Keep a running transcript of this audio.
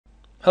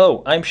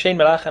Hello, I'm Shane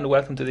Melach and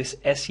welcome to this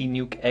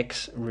SEnuke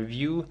X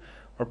review,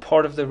 or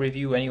part of the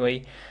review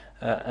anyway.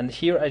 And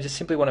here I just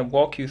simply want to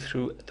walk you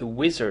through the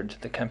wizard,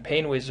 the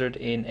campaign wizard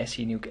in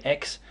SEnuke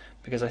X,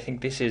 because I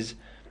think this is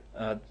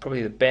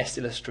probably the best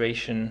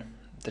illustration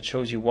that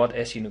shows you what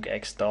SEnuke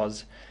X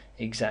does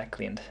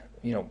exactly, and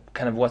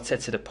kind of what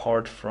sets it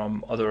apart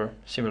from other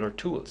similar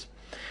tools.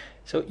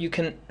 So you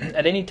can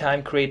at any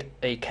time create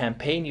a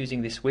campaign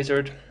using this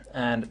wizard,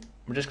 and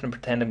we're just going to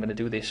pretend I'm going to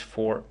do this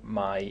for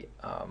my,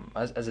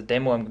 as a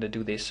demo, I'm going to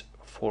do this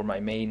for my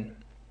main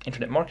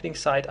internet marketing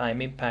site,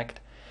 IMimpact.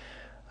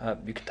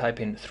 You can type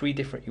in 3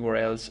 different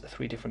URLs,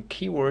 3 different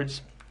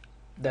keywords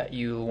that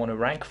you want to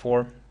rank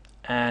for,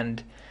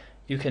 and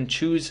you can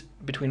choose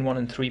between 1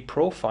 and 3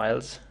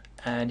 profiles,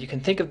 and you can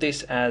think of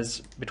this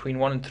as between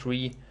 1 and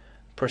 3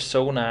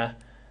 persona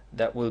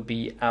that will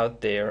be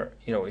out there.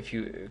 If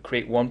you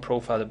create one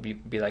profile, it'll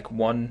be like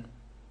one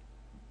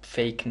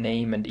fake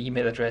name and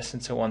email address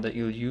and so on that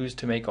you'll use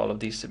to make all of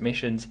these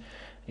submissions.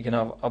 You can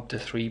have up to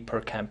 3 per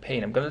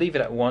campaign. I'm going to leave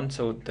it at 1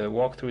 so the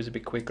walkthrough is a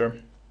bit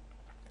quicker.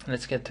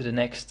 Let's get to the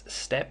next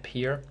step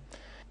here.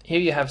 Here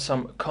you have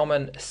some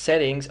common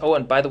settings. Oh,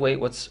 and by the way,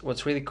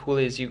 what's really cool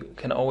is you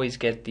can always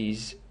get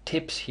these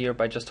tips here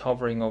by just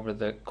hovering over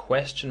the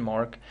question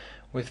mark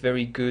with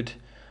very good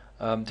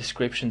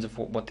descriptions of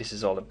what this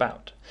is all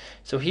about.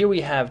 So here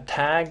we have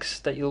tags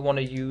that you'll want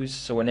to use.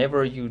 So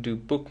whenever you do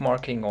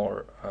bookmarking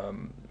or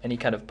any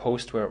kind of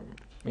post where,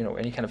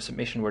 any kind of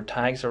submission where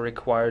tags are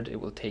required,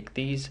 it will take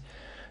these.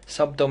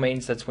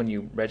 Subdomains, that's when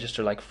you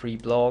register like free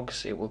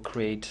blogs, it will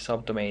create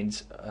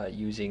subdomains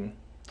using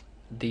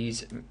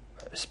this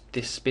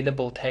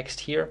spinnable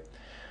text here.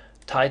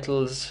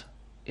 Titles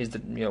is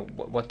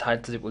what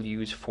titles it will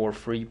use for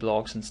free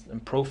blogs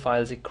and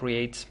profiles it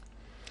creates.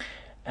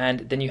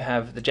 And then you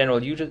have the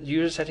general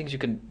user settings. You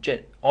can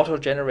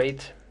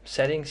auto-generate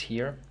settings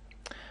here,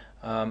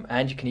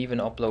 and you can even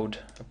upload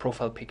a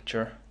profile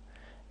picture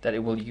that it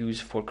will use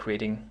for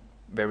creating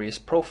various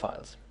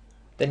profiles.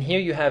 Then here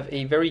you have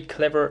a very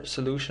clever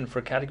solution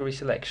for category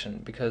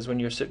selection, because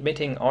when you're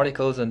submitting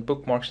articles and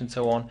bookmarks and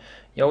so on,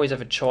 you always have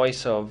a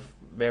choice of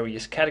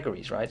various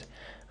categories, right?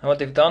 And what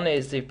they've done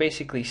is they've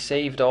basically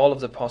saved all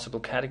of the possible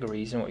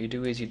categories, and what you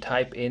do is you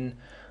type in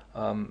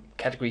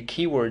category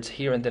keywords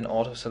here and then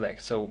auto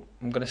select. So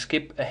I'm going to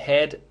skip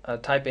ahead,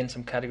 type in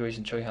some categories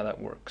and show you how that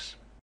works.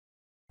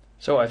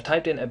 So I've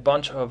typed in a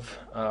bunch of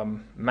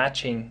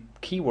matching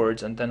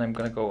keywords, and then I'm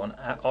going to go on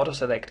auto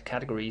select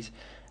categories,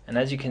 and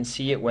as you can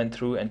see it went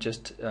through and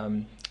just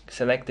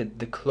selected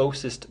the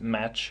closest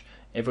match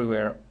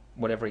everywhere,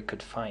 whatever it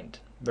could find.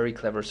 Very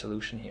clever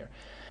solution here.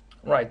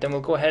 Right, then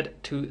we'll go ahead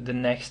to the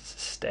next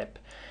step.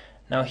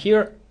 Now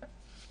here,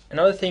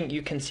 another thing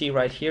you can see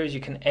right here is you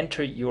can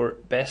enter your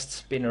Best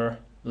Spinner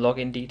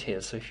login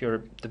details. So if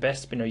you're the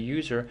Best Spinner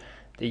user,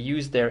 they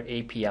use their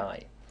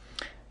API.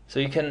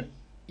 So you can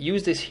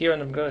use this here,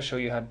 and I'm going to show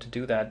you how to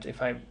do that.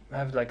 If I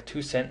have like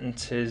 2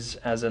 sentences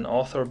as an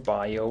author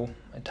bio,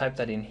 I type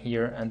that in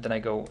here, and then I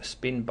go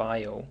spin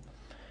bio,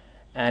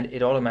 and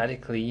it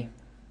automatically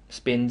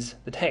spins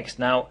the text.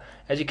 Now,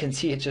 as you can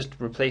see, it just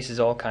replaces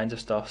all kinds of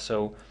stuff,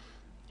 so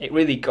it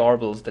really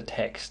garbles the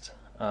text.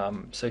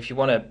 So if you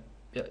want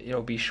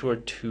to be sure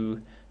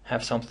to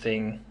have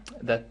something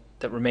that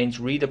remains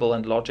readable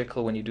and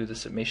logical when you do the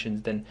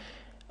submissions, then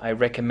I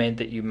recommend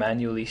that you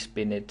manually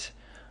spin it,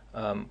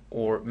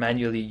 or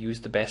manually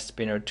use the Best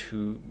Spinner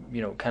to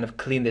kind of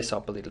clean this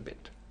up a little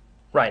bit.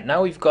 Right,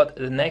 now we've got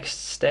the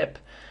next step,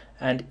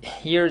 and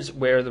here's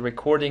where the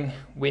recording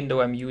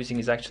window I'm using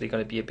is actually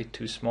going to be a bit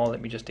too small.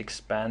 Let me just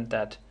expand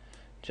that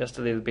just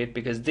a little bit,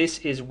 because this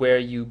is where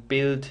you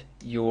build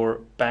your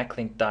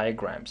backlink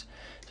diagrams.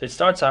 So it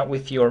starts out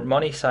with your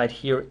money site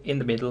here in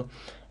the middle,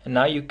 and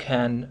now you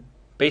can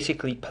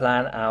basically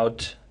plan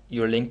out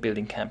your link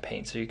building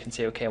campaign. So you can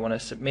say, okay, I want to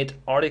submit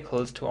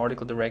articles to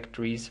article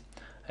directories.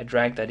 I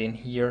drag that in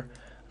here.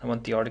 I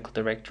want the article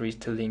directories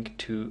to link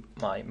to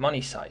my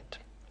money site.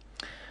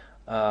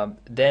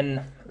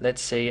 Then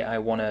let's say I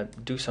want to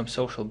do some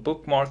social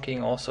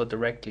bookmarking also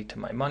directly to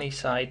my money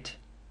site.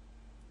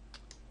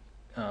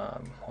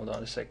 Hold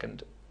on a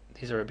second,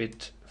 these are a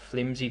bit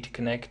flimsy to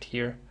connect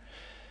here.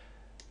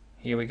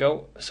 Here we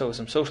go. So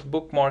some social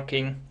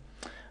bookmarking,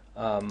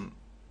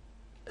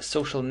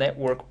 social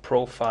network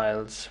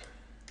profiles.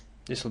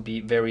 This will be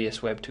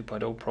various Web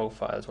 2.0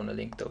 profiles. I want to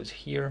link those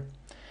here.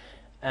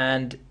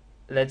 And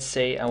let's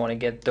say I want to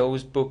get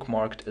those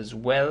bookmarked as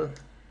well.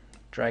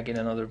 Drag in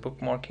another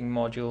bookmarking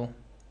module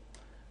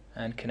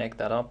and connect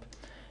that up.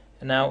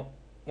 And now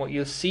what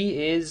you'll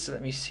see is,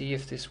 let me see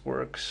if this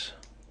works.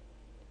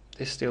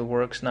 This still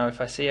works. Now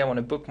if I say I want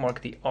to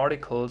bookmark the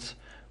articles,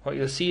 what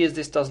you'll see is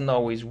this doesn't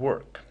always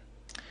work.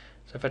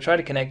 So if I try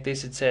to connect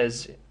this, it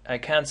says I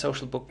can't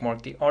social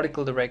bookmark the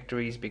article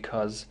directories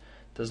because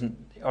the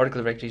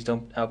article directories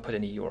don't output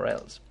any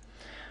URLs.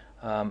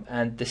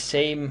 And the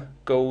same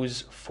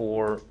goes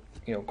for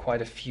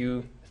quite a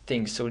few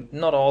things. So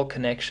not all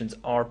connections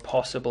are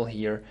possible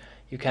here.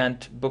 You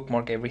can't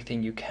bookmark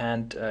everything. You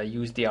can't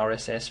use the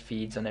RSS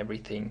feeds on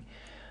everything.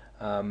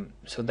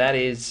 So that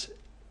is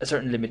a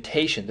certain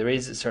limitation. There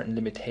is a certain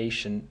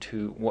limitation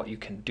to what you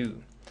can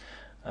do.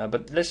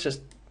 But let's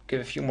just give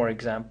a few more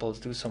examples,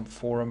 do some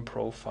forum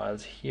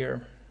profiles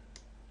here.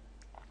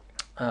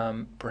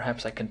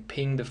 Perhaps I can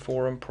ping the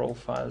forum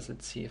profiles.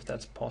 Let's see if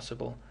that's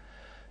possible.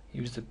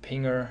 Use the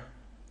pinger.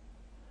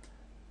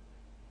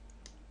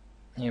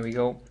 Here we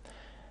go.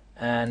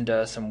 And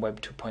some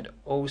Web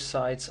 2.0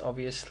 sites,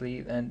 obviously.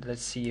 And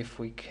let's see if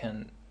we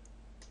can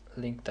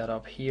link that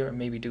up here.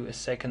 Maybe do a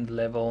second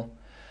level.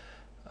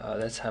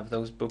 Let's have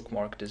those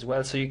bookmarked as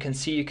well. So you can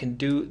see you can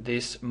do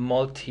this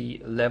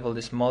multi-level,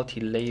 this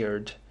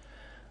multi-layered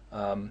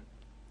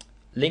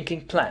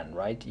linking plan,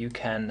 right? You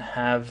can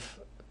have,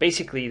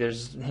 basically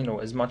there's, you know,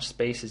 as much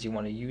space as you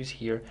want to use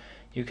here.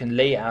 You can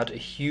lay out a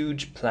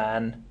huge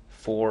plan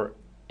for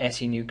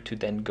SEnuke to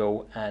then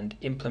go and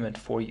implement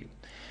for you.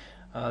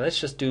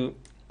 Let's do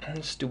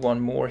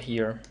one more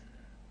here.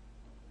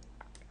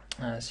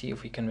 See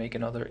if we can make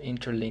another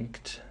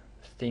interlinked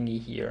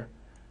thingy here.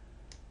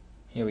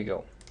 Here we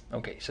go.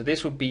 Okay, so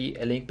this would be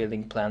a link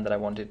building plan that I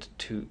wanted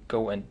to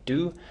go and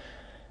do.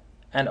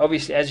 And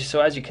obviously,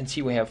 as you can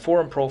see, we have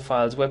forum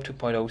profiles, Web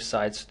 2.0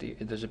 sites.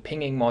 There's a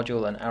pinging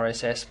module, an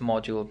RSS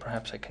module.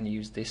 Perhaps I can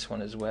use this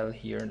one as well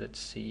here. Let's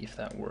see if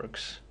that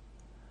works.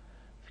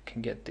 If we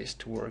can get this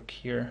to work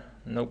here.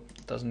 Nope,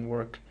 it doesn't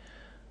work.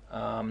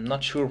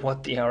 Not sure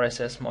what the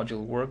RSS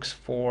module works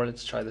for.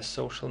 Let's try the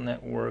social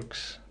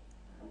networks.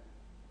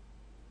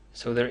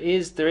 So there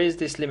is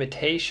this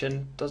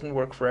limitation. Doesn't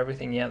work for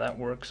everything. Yeah, that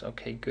works.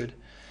 Okay, good.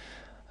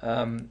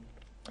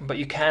 But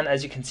you can,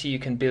 as you can see, you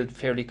can build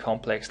fairly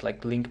complex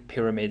like link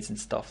pyramids and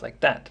stuff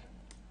like that.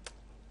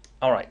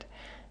 All right.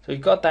 So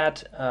you've got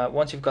that.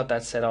 Once you've got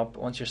that set up,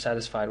 once you're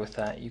satisfied with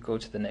that, you go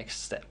to the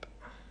next step.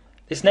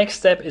 This next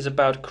step is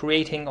about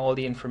creating all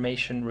the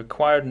information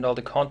required and all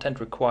the content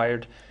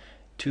required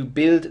to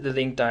build the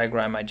link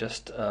diagram I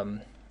just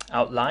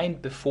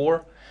outlined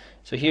before.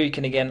 So here you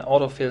can again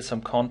autofill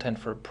some content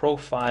for a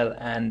profile,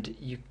 and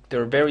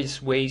there are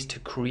various ways to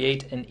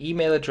create an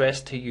email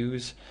address to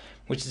use,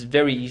 which is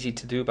very easy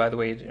to do, by the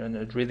way, and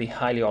it's really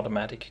highly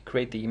automatic. You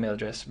create the email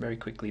address, very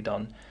quickly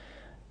done,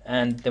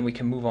 and then we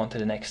can move on to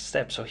the next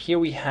step. So here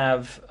we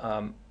have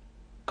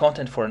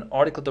content for an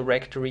article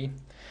directory,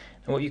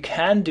 and what you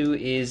can do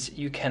is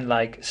you can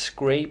like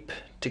scrape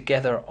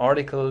together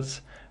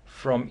articles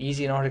from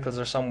Easy Articles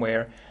or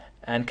somewhere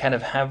and kind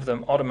of have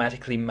them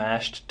automatically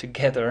mashed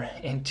together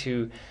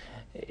into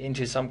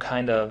some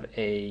kind of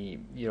a,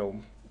 you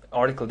know,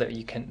 article that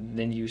you can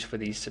then use for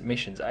these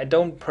submissions. I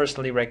don't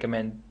personally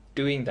recommend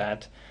doing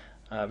that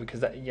because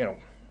that, you know,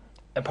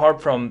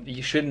 apart from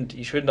you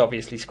shouldn't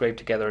obviously scrape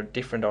together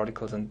different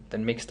articles and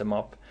then mix them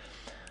up,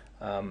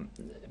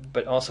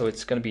 but also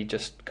it's going to be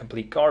just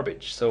complete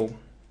garbage. So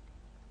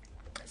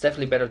it's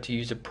definitely better to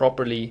use a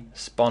properly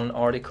spun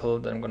article.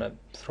 Then I'm going to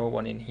throw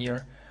one in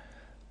here.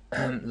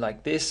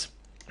 Like this.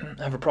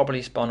 Have a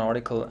properly spun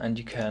article, and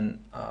you can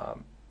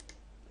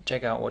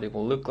check out what it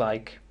will look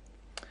like.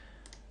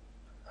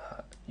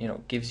 You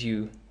know, gives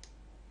you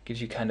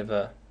kind of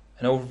an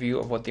overview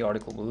of what the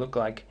article will look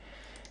like.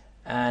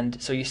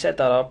 And so you set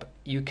that up.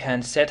 You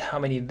can set how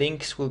many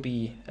links will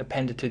be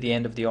appended to the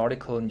end of the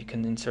article, and you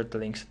can insert the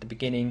links at the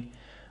beginning,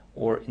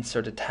 or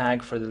insert a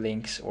tag for the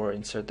links, or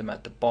insert them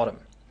at the bottom.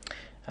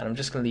 And I'm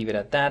just going to leave it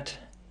at that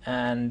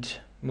and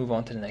move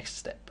on to the next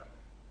step.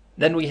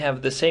 Then we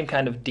have the same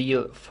kind of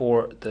deal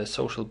for the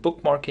social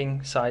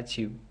bookmarking sites.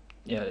 You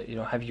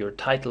know, have your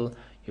title,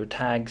 your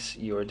tags,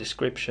 your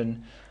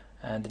description,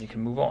 and then you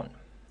can move on.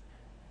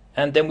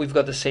 And then we've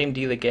got the same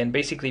deal again.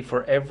 Basically,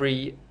 for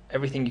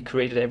everything you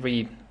created,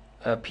 every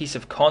piece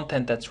of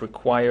content that's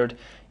required,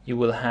 you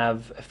will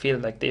have a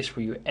field like this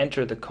where you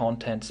enter the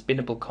content,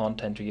 spinnable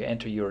content, or you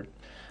enter your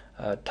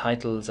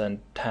titles and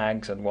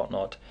tags and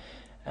whatnot.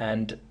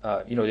 And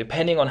you know,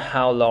 depending on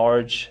how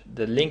large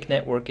the link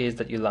network is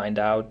that you lined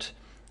out,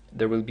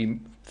 there will be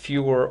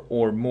fewer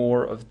or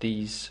more of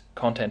these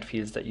content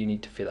fields that you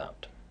need to fill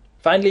out.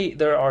 Finally,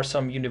 there are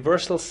some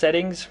universal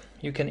settings.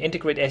 You can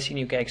integrate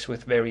SEnuke X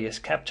with various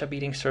CAPTCHA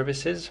beating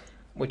services,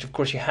 which of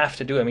course you have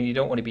to do. I mean, you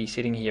don't want to be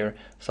sitting here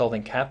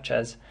solving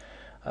CAPTCHAs.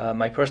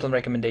 My personal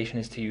recommendation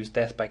is to use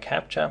Death by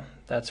CAPTCHA.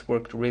 That's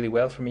worked really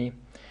well for me.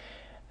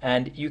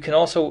 And you can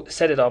also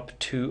set it up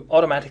to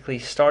automatically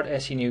start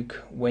SEnuke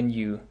when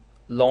you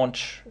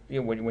launch,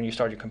 when you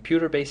start your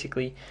computer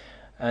basically,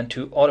 and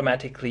to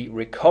automatically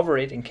recover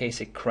it in case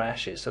it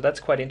crashes. So that's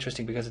quite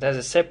interesting because it has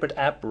a separate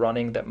app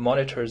running that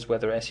monitors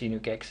whether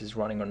SEnuke X is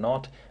running or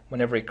not.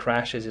 Whenever it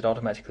crashes, it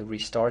automatically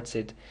restarts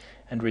it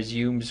and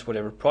resumes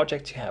whatever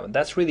projects you have. And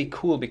that's really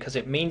cool because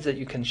it means that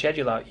you can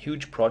schedule out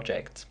huge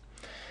projects.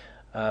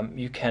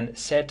 You can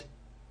set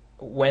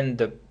when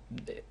the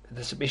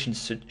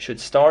submissions should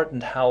start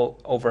and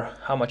over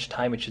how much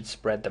time it should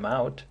spread them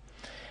out.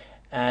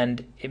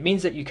 And it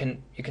means that you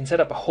can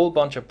set up a whole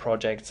bunch of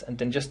projects and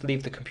then just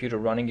leave the computer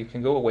running. You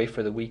can go away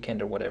for the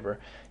weekend or whatever.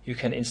 You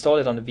can install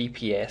it on a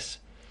VPS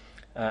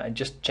and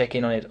just check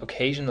in on it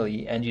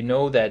occasionally, and you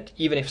know that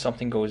even if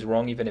something goes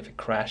wrong, even if it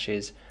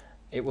crashes,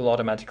 it will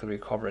automatically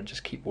recover and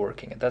just keep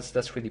working. And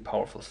that's really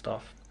powerful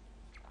stuff.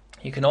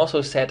 You can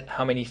also set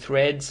how many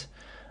threads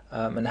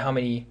and how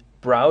many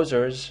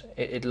browsers.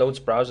 It loads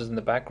browsers in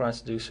the background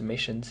to do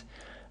submissions,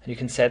 and you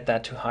can set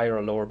that to higher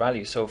or lower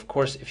values. So of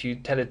course, if you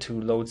tell it to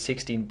load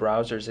 16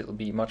 browsers, it'll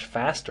be much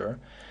faster,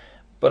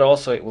 but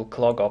also it will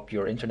clog up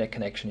your internet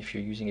connection if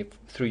you're using it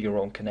through your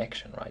own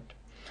connection, right?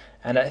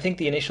 And I think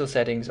the initial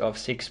settings of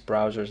 6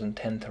 browsers and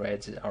 10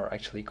 threads are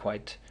actually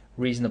quite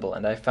reasonable,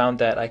 and I found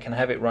that I can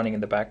have it running in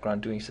the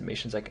background doing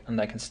submissions,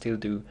 and I can still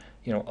do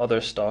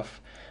other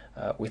stuff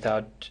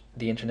without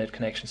the internet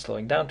connection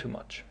slowing down too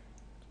much.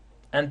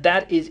 And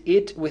that is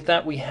it. With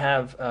that, we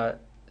have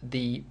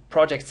the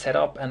project set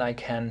up, and I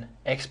can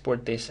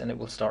export this and it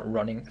will start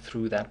running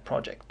through that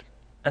project.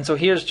 And so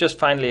here's just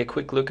finally a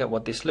quick look at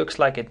what this looks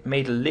like. It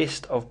made a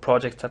list of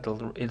projects that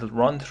it'll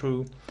run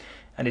through,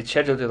 and it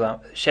scheduled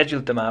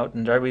them out,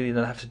 and I really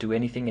don't have to do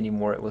anything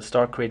anymore. It will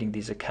start creating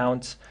these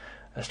accounts,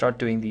 start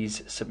doing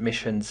these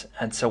submissions,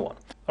 and so on.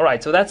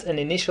 Alright, so that's an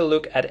initial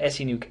look at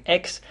SEnuke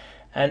X,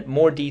 and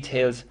more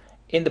details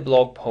in the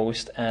blog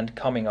post and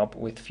coming up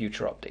with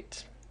future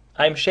updates.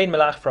 I'm Shane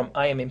Malach from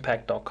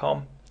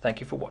IMimpact.com. Thank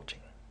you for watching.